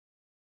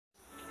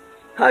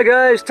Hi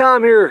guys,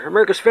 Tom here,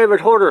 America's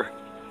favorite hoarder.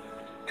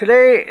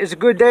 Today is a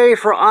good day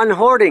for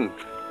unhoarding.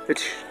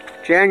 It's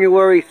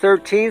January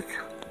 13th.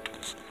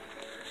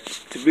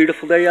 It's a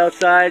beautiful day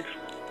outside.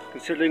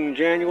 Considering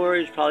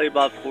January, it's probably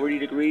about 40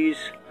 degrees.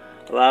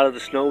 A lot of the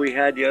snow we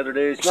had the other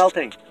day is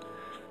melting.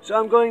 So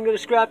I'm going to the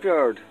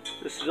scrapyard.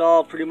 This is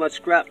all pretty much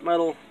scrap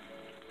metal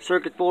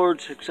circuit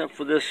boards, except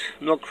for this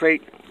milk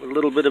crate with a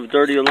little bit of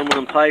dirty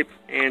aluminum pipe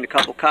and a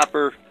couple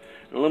copper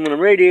and aluminum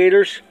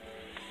radiators.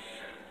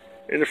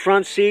 In the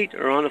front seat,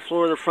 or on the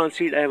floor of the front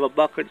seat, I have a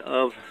bucket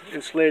of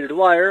insulated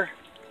wire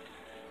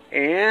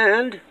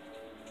and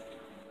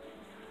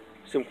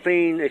some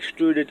clean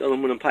extruded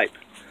aluminum pipe.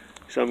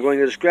 So I'm going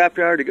to the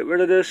scrapyard to get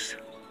rid of this.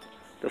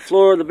 The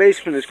floor of the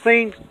basement is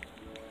clean.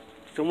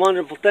 It's a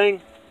wonderful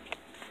thing.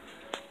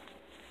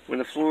 When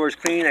the floor is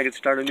clean, I can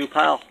start a new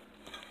pile.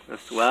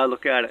 That's the way I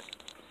look at it.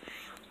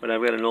 But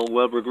I've got an old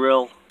Weber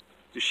grill.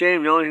 It's a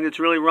shame. The only thing that's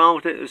really wrong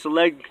with it is the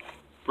leg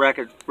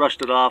bracket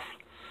rusted off.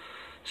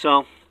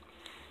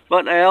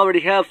 But I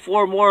already have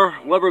 4 more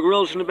Weber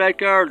grills in the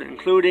backyard,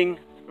 including,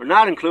 or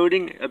not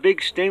including, a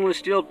big stainless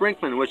steel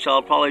Brinkman, which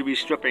I'll probably be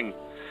stripping.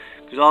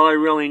 Because all I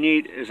really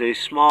need is a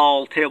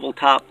small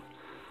tabletop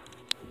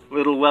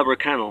little Weber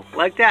kennel.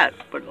 Like that,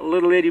 but a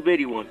little itty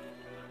bitty one.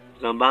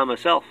 Because I'm by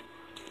myself.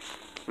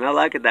 And I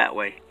like it that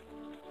way.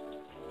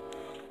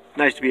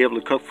 Nice to be able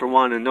to cook for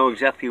one and know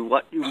exactly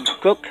what you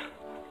cook,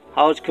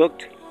 how it's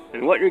cooked,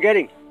 and what you're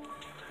getting.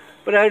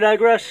 But I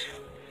digress.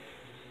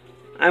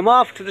 I'm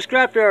off to the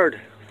scrapyard.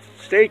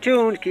 Stay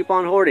tuned, keep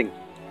on hoarding.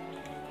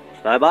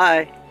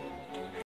 Bye-bye.